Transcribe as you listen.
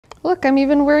Look, I'm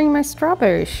even wearing my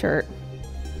strawberry shirt.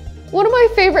 One of my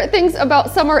favorite things about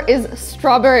summer is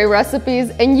strawberry recipes,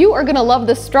 and you are gonna love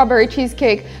this strawberry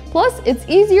cheesecake. Plus, it's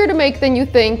easier to make than you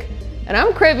think, and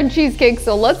I'm craving cheesecake,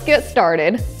 so let's get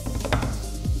started.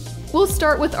 We'll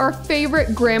start with our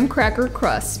favorite graham cracker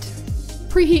crust.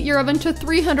 Preheat your oven to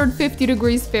 350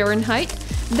 degrees Fahrenheit.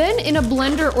 Then in a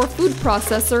blender or food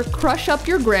processor, crush up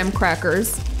your graham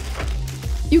crackers.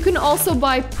 You can also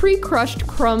buy pre-crushed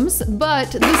crumbs,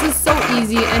 but this is so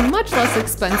easy and much less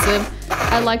expensive.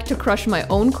 I like to crush my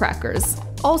own crackers.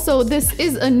 Also, this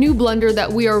is a new blender that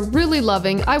we are really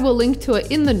loving. I will link to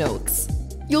it in the notes.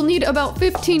 You'll need about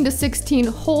 15 to 16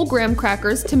 whole graham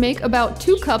crackers to make about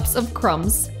 2 cups of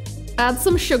crumbs. Add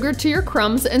some sugar to your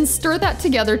crumbs and stir that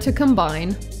together to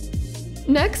combine.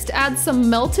 Next, add some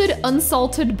melted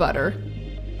unsalted butter.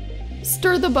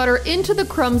 Stir the butter into the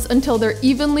crumbs until they're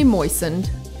evenly moistened.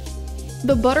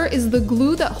 The butter is the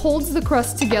glue that holds the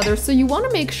crust together, so you want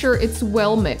to make sure it's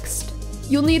well mixed.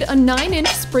 You'll need a 9-inch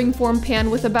springform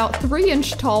pan with about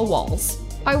 3-inch tall walls.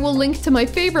 I will link to my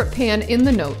favorite pan in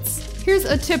the notes. Here's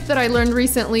a tip that I learned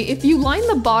recently. If you line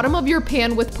the bottom of your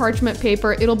pan with parchment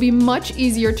paper, it'll be much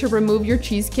easier to remove your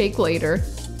cheesecake later.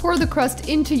 Pour the crust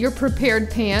into your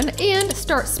prepared pan and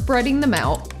start spreading them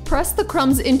out. Press the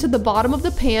crumbs into the bottom of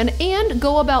the pan and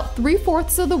go about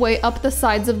 3/4 of the way up the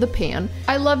sides of the pan.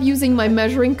 I love using my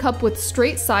measuring cup with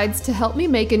straight sides to help me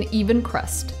make an even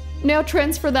crust. Now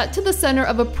transfer that to the center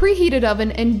of a preheated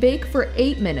oven and bake for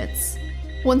 8 minutes.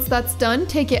 Once that's done,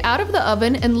 take it out of the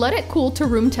oven and let it cool to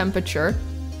room temperature.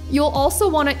 You'll also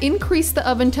want to increase the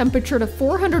oven temperature to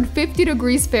 450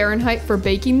 degrees Fahrenheit for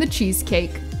baking the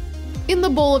cheesecake. In the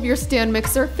bowl of your stand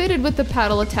mixer, fitted with the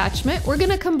paddle attachment, we're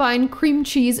gonna combine cream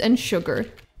cheese and sugar.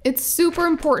 It's super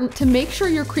important to make sure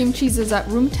your cream cheese is at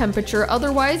room temperature,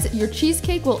 otherwise your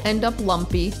cheesecake will end up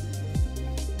lumpy.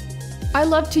 I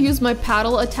love to use my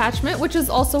paddle attachment, which is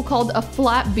also called a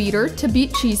flat beater, to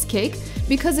beat cheesecake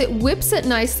because it whips it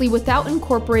nicely without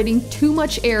incorporating too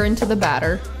much air into the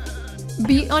batter.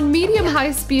 Beat on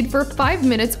medium-high speed for 5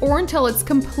 minutes or until it's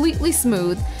completely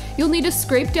smooth. You'll need to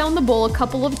scrape down the bowl a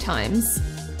couple of times.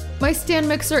 My stand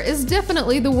mixer is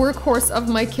definitely the workhorse of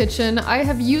my kitchen. I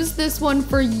have used this one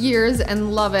for years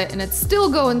and love it, and it's still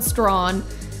going strong.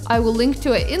 I will link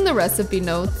to it in the recipe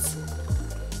notes.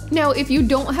 Now, if you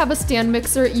don't have a stand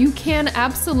mixer, you can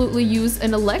absolutely use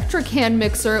an electric hand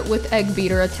mixer with egg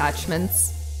beater attachments.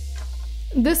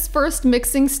 This first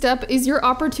mixing step is your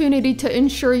opportunity to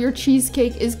ensure your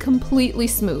cheesecake is completely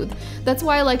smooth. That's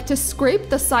why I like to scrape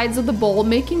the sides of the bowl,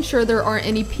 making sure there aren't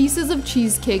any pieces of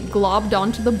cheesecake globbed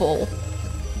onto the bowl.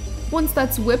 Once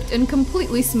that's whipped and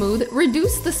completely smooth,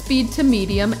 reduce the speed to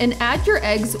medium and add your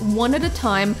eggs one at a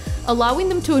time, allowing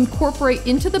them to incorporate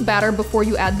into the batter before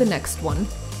you add the next one.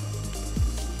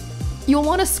 You'll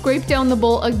want to scrape down the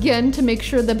bowl again to make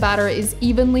sure the batter is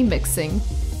evenly mixing.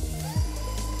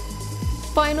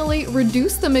 Finally,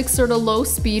 reduce the mixer to low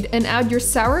speed and add your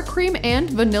sour cream and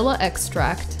vanilla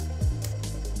extract.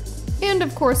 And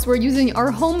of course, we're using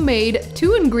our homemade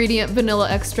 2-ingredient vanilla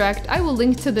extract. I will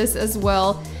link to this as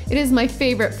well. It is my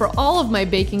favorite for all of my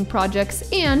baking projects,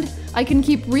 and I can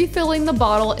keep refilling the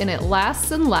bottle and it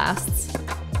lasts and lasts.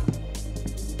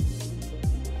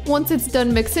 Once it's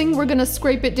done mixing, we're gonna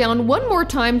scrape it down one more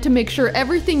time to make sure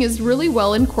everything is really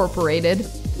well incorporated.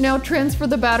 Now transfer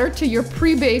the batter to your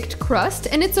pre-baked crust,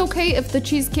 and it's okay if the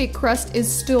cheesecake crust is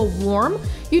still warm.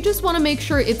 You just want to make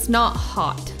sure it's not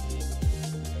hot.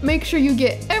 Make sure you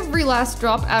get every last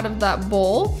drop out of that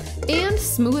bowl and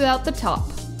smooth out the top.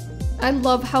 I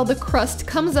love how the crust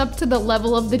comes up to the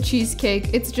level of the cheesecake.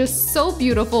 It's just so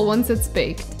beautiful once it's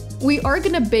baked. We are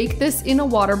gonna bake this in a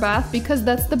water bath because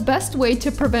that's the best way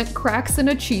to prevent cracks in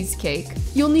a cheesecake.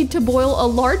 You'll need to boil a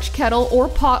large kettle or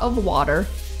pot of water.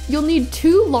 You'll need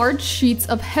 2 large sheets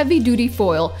of heavy-duty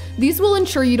foil. These will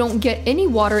ensure you don't get any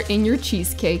water in your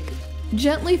cheesecake.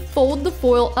 Gently fold the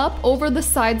foil up over the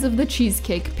sides of the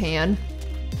cheesecake pan.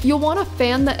 You'll want to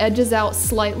fan the edges out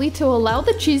slightly to allow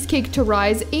the cheesecake to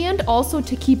rise and also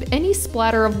to keep any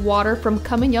splatter of water from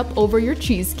coming up over your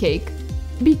cheesecake.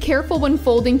 Be careful when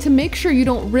folding to make sure you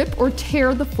don't rip or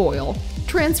tear the foil.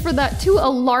 Transfer that to a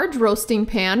large roasting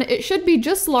pan. It should be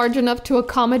just large enough to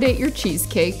accommodate your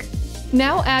cheesecake.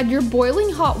 Now add your boiling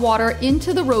hot water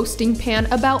into the roasting pan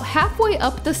about halfway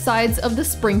up the sides of the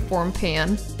springform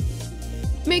pan.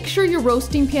 Make sure your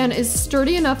roasting pan is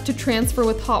sturdy enough to transfer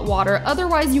with hot water,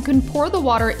 otherwise you can pour the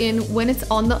water in when it's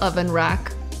on the oven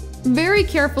rack. Very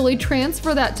carefully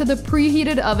transfer that to the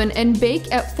preheated oven and bake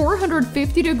at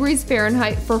 450 degrees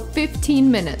Fahrenheit for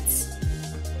 15 minutes.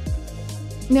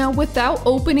 Now, without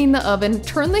opening the oven,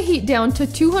 turn the heat down to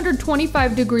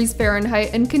 225 degrees Fahrenheit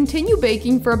and continue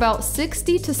baking for about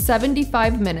 60 to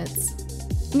 75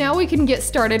 minutes. Now we can get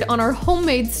started on our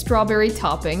homemade strawberry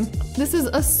topping. This is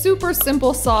a super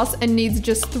simple sauce and needs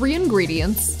just 3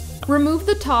 ingredients. Remove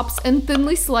the tops and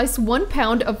thinly slice 1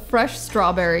 pound of fresh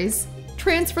strawberries.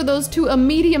 Transfer those to a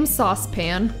medium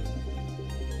saucepan.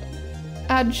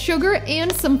 Add sugar and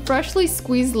some freshly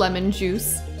squeezed lemon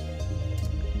juice.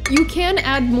 You can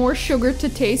add more sugar to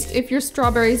taste if your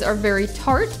strawberries are very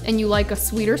tart and you like a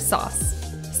sweeter sauce.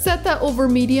 Set that over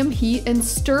medium heat and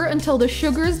stir until the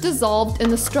sugar is dissolved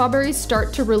and the strawberries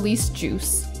start to release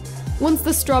juice. Once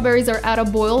the strawberries are at a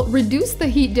boil, reduce the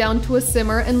heat down to a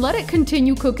simmer and let it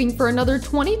continue cooking for another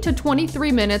 20 to 23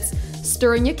 minutes,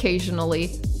 stirring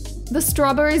occasionally. The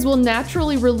strawberries will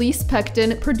naturally release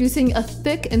pectin, producing a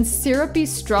thick and syrupy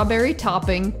strawberry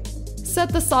topping.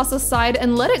 Set the sauce aside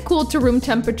and let it cool to room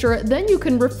temperature, then you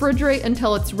can refrigerate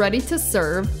until it's ready to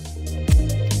serve.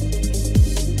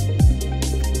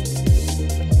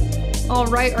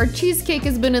 Alright, our cheesecake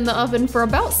has been in the oven for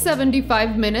about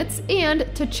 75 minutes, and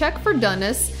to check for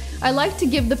doneness, I like to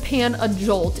give the pan a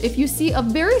jolt. If you see a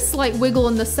very slight wiggle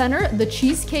in the center, the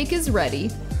cheesecake is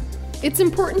ready. It's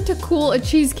important to cool a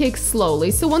cheesecake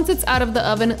slowly, so once it's out of the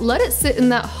oven, let it sit in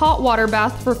that hot water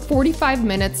bath for 45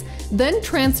 minutes, then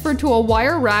transfer to a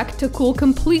wire rack to cool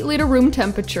completely to room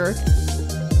temperature.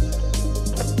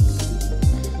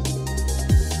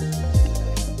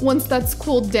 Once that's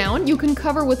cooled down, you can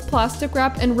cover with plastic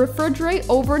wrap and refrigerate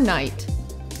overnight.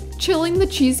 Chilling the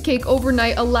cheesecake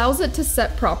overnight allows it to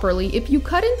set properly. If you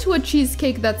cut into a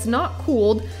cheesecake that's not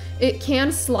cooled, it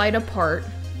can slide apart.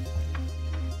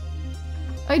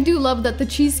 I do love that the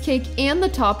cheesecake and the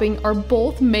topping are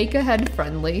both make-ahead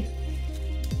friendly.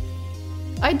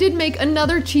 I did make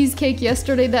another cheesecake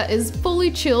yesterday that is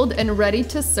fully chilled and ready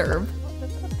to serve.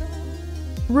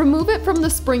 Remove it from the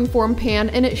springform pan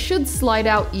and it should slide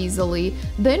out easily.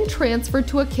 Then transfer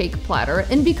to a cake platter,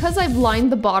 and because I've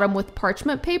lined the bottom with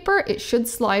parchment paper, it should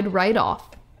slide right off.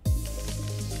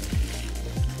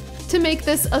 To make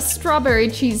this a strawberry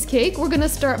cheesecake, we're gonna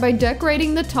start by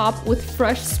decorating the top with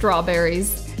fresh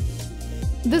strawberries.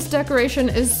 This decoration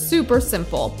is super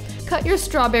simple. Cut your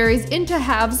strawberries into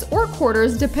halves or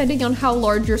quarters depending on how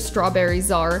large your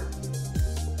strawberries are.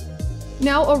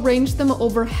 Now arrange them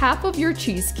over half of your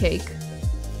cheesecake.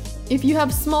 If you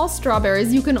have small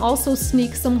strawberries, you can also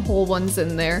sneak some whole ones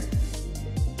in there.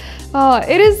 Oh,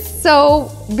 it is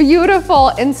so beautiful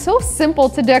and so simple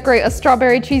to decorate a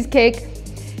strawberry cheesecake.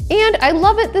 And I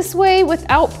love it this way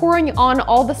without pouring on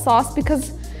all the sauce,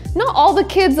 because not all the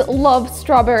kids love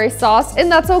strawberry sauce, and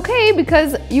that's okay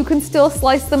because you can still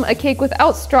slice them a cake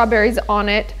without strawberries on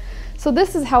it. So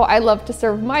this is how I love to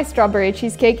serve my strawberry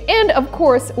cheesecake, and of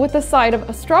course with a side of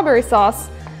a strawberry sauce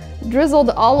drizzled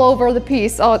all over the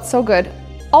piece. Oh, it's so good.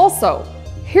 Also,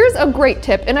 here's a great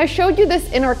tip, and I showed you this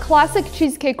in our classic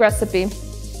cheesecake recipe,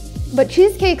 but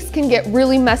cheesecakes can get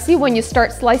really messy when you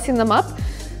start slicing them up.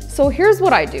 So here's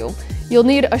what I do. You'll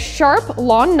need a sharp,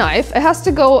 long knife. It has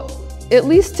to go at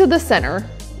least to the center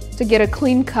to get a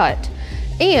clean cut.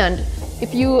 And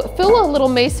if you fill a little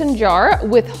mason jar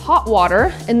with hot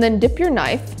water and then dip your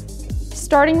knife,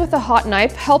 starting with a hot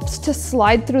knife helps to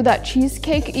slide through that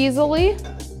cheesecake easily.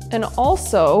 And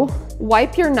also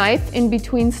wipe your knife in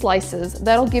between slices.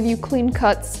 That'll give you clean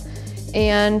cuts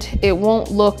and it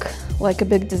won't look like a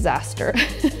big disaster.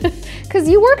 Because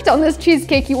you worked on this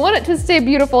cheesecake, you want it to stay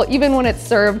beautiful even when it's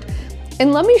served.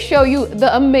 And let me show you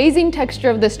the amazing texture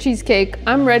of this cheesecake.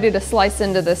 I'm ready to slice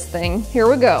into this thing. Here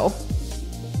we go.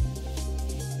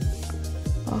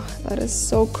 Oh, that is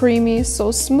so creamy,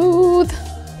 so smooth.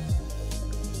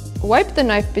 Wipe the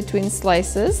knife between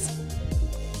slices.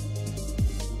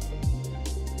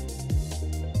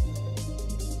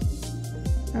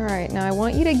 All right, now I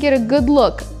want you to get a good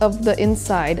look of the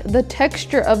inside. The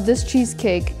texture of this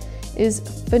cheesecake is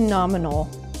phenomenal.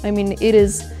 I mean, it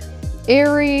is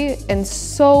airy and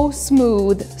so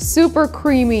smooth, super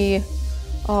creamy.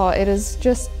 Oh, it is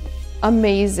just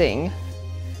amazing.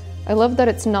 I love that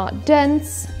it's not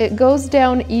dense. It goes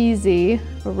down easy,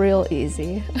 real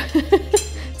easy.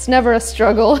 It's never a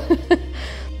struggle.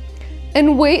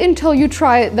 And wait until you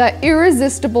try that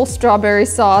irresistible strawberry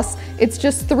sauce. It's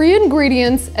just 3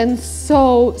 ingredients and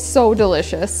so, so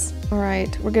delicious. All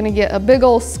right, we're gonna get a big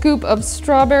old scoop of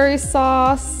strawberry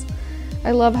sauce.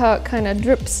 I love how it kind of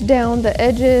drips down the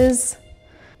edges.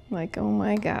 Like, oh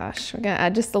my gosh, we're gonna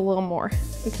add just a little more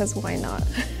because why not?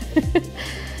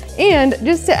 And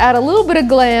just to add a little bit of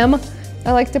glam,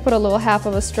 I like to put a little half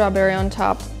of a strawberry on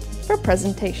top for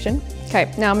presentation.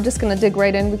 Okay, now I'm just gonna dig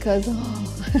right in because,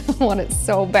 oh, I want it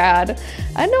so bad.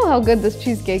 I know how good this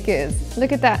cheesecake is.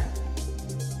 Look at that.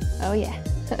 Oh yeah.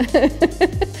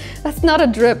 That's not a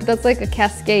drip, that's like a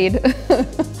cascade.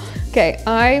 Okay,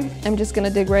 I am just gonna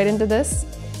dig right into this.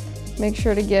 Make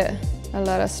sure to get a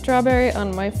lot of strawberry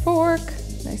on my fork.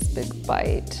 Nice big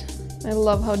bite. I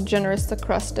love how generous the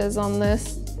crust is on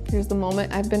this. Here's the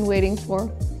moment I've been waiting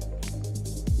for.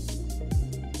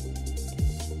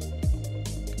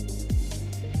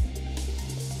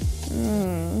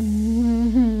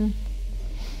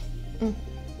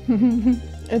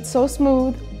 It's so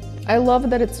smooth. I love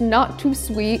that it's not too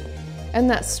sweet, and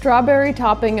that strawberry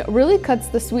topping really cuts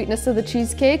the sweetness of the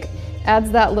cheesecake,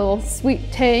 adds that little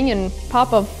sweet tang and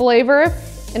pop of flavor,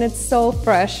 and it's so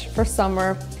fresh for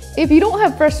summer. If you don't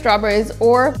have fresh strawberries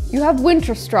or you have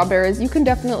winter strawberries, you can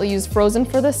definitely use frozen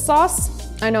for this sauce.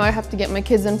 I know I have to get my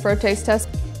kids in for a taste test.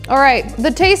 All right,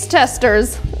 the taste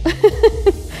testers.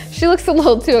 She looks a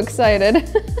little too excited.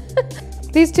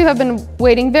 These two have been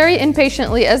waiting very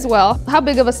impatiently as well. How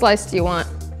big of a slice do you want?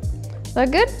 Is that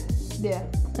good? Yeah.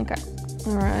 Okay.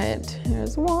 All right,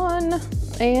 here's one.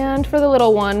 And for the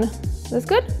little one, that's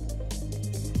good?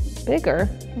 Bigger,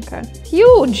 okay.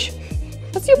 Huge,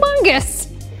 that's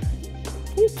humongous.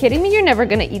 Are you kidding me? You're never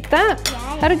gonna eat that.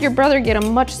 Yeah. How did your brother get a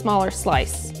much smaller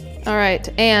slice? All right,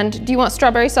 and do you want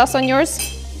strawberry sauce on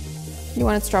yours? You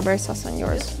wanted strawberry sauce on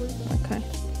yours? Okay.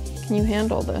 Can you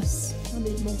handle this? I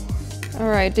need more. All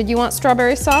right, did you want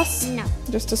strawberry sauce? No.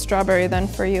 Just a strawberry then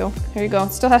for you. Here you go.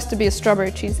 It still has to be a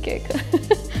strawberry cheesecake.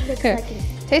 Here. Like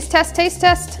it. Taste test, taste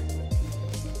test.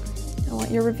 I want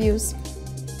your reviews.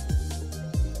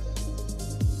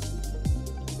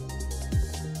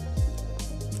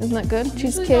 Isn't that good?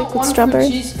 Cheesecake with strawberry?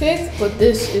 Cheesecake, but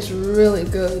this is really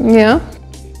good. Yeah.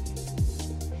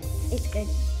 It's good.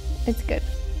 It's good.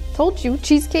 Told you,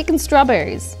 cheesecake and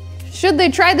strawberries. Should they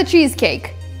try the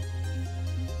cheesecake?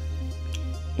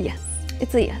 Yes,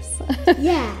 it's a yes.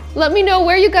 Yeah. Let me know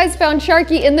where you guys found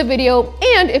Sharky in the video,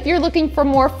 and if you're looking for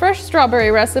more fresh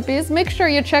strawberry recipes, make sure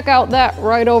you check out that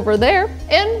right over there.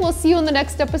 And we'll see you in the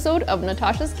next episode of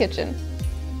Natasha's Kitchen.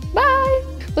 Bye!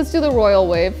 Let's do the royal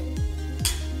wave.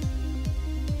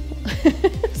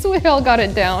 So we all got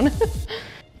it down.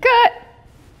 Cut!